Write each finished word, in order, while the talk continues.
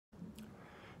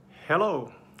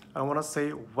Hello, I want to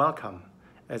say welcome,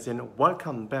 as in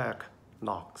welcome back,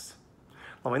 Knox.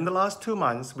 Now, in the last 2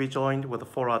 months, we joined with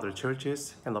 4 other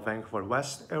churches in the Vancouver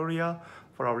West area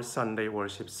for our Sunday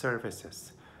worship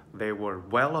services. They were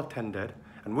well attended,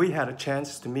 and we had a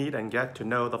chance to meet and get to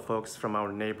know the folks from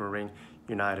our neighboring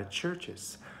United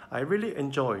churches. I really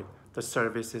enjoyed the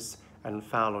services and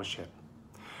fellowship.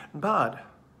 But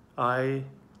I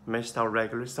missed our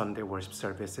regular Sunday worship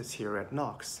services here at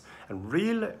Knox and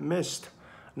really missed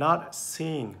not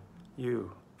seeing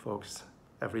you folks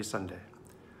every Sunday.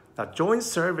 Now, joint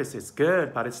service is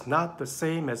good, but it's not the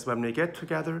same as when we get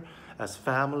together as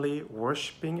family,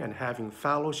 worshiping and having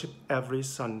fellowship every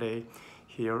Sunday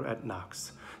here at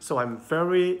Knox. So I'm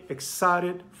very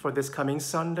excited for this coming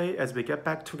Sunday as we get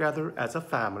back together as a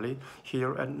family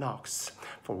here at Knox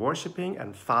for worshiping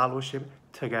and fellowship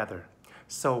together.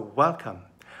 So welcome.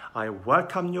 I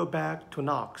welcome you back to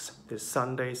Knox this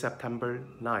Sunday, September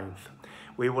 9th.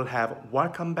 We will have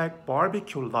welcome back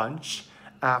barbecue lunch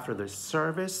after the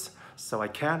service, so I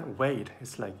can't wait.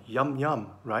 It's like yum yum,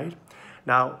 right?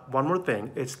 Now, one more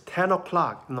thing, it's 10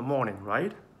 o'clock in the morning,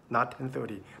 right? Not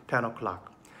 10:30, 10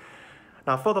 o'clock.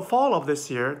 Now, for the fall of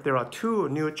this year, there are 2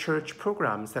 new church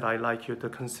programs that I'd like you to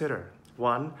consider.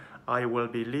 One, I will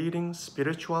be leading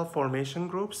spiritual formation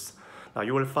groups. Now,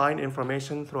 you will find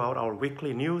information throughout our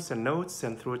weekly news and notes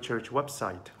and through church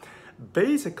website.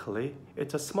 Basically,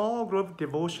 it's a small group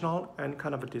devotional and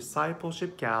kind of a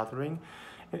discipleship gathering,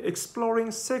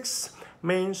 exploring 6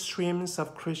 main streams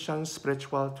of Christian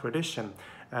spiritual tradition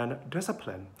and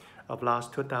discipline of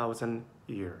last 2,000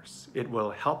 years. It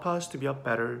will help us to be a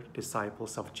better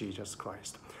disciples of Jesus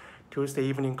Christ. Tuesday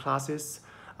evening classes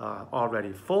are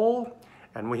already full,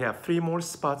 and we have 3 more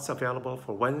spots available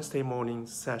for Wednesday morning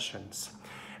sessions.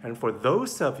 And for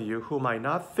those of you who might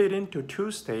not fit into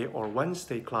Tuesday or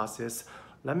Wednesday classes,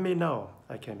 let me know.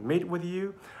 I can meet with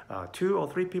you, 2 or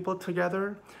 3 people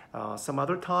together, some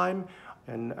other time,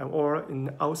 or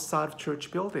in outside church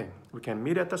building. We can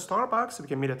meet at the Starbucks, we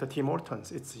can meet at the Tim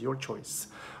Hortons. It's your choice.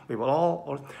 We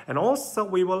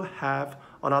will have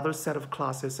another set of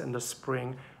classes in the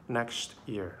spring next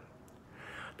year.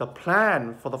 The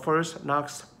plan for the first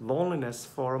Knox Loneliness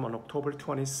Forum on October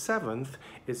 27th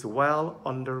is well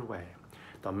underway.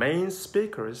 The main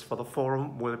speakers for the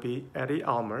forum will be Eddie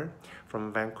Almer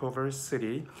from Vancouver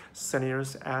City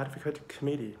Seniors Advocate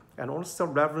Committee, and also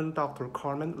Reverend Dr.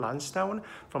 Carmen Lansdowne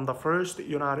from the First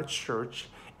United Church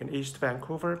in East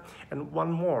Vancouver, and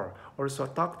one more, also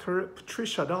Dr.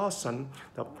 Patricia Dawson,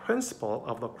 the principal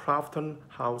of the Crofton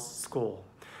House School.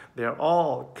 They are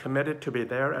all committed to be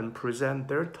there and present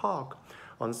their talk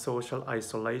on social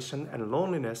isolation and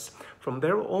loneliness from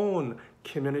their own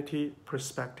community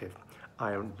perspective.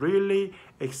 I am really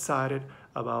excited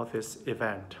about this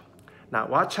event. Now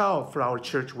watch out for our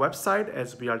church website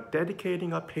as we are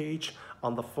dedicating a page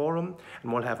on the forum,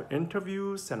 and we'll have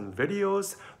interviews and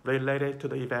videos related to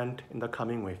the event in the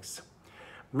coming weeks.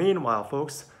 Meanwhile,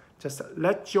 folks, just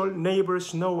let your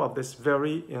neighbors know of this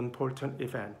very important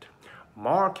event.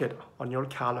 Mark it on your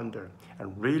calendar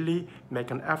and really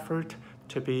make an effort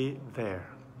to be there.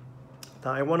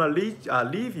 Now, I want to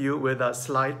leave you with a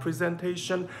slide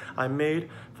presentation I made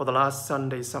for the last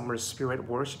Sunday Summer Spirit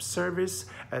Worship Service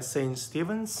at St.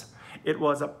 Stephen's. It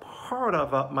was a part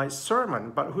of my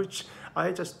sermon, but which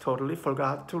I just totally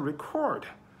forgot to record.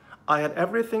 I had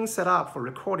everything set up for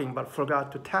recording, but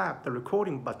forgot to tap the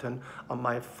recording button on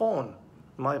my phone.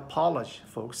 My apology,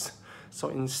 folks. So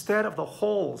instead of the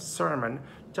whole sermon,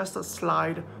 just a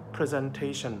slide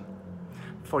presentation.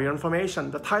 For your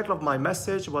information, the title of my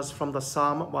message was from the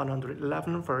Psalm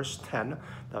 111, verse 10,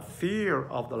 "The fear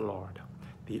of the Lord,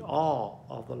 the awe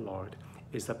of the Lord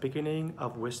is the beginning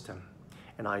of wisdom."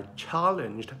 And I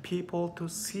challenged people to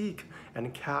seek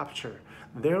and capture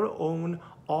their own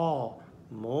awe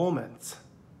moments.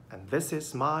 And this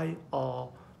is my awe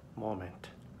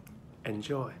moment.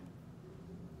 Enjoy.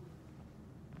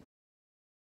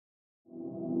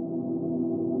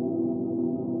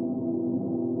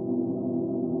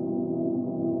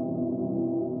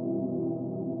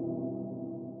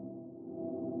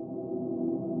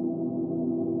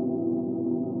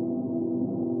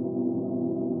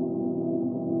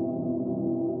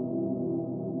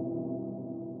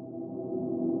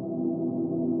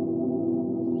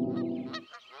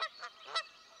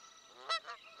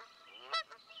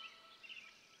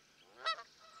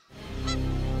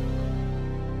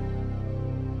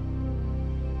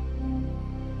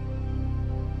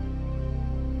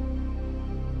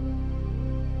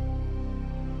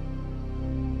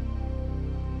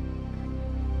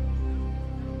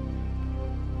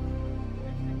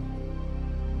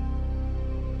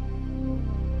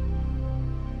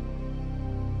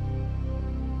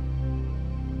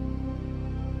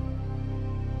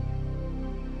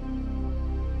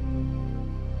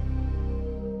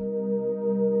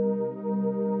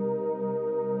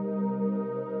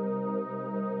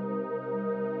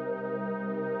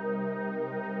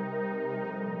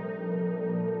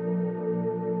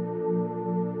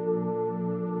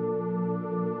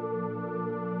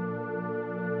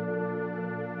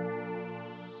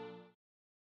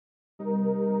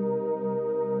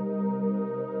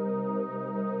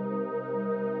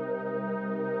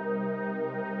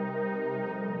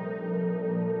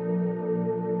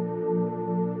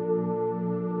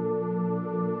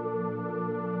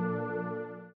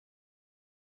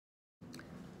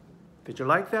 Did you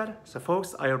like that? So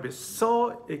folks, I'll be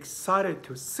so excited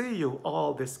to see you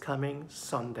all this coming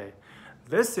Sunday.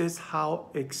 This is how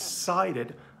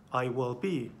excited I will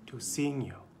be to seeing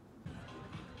you.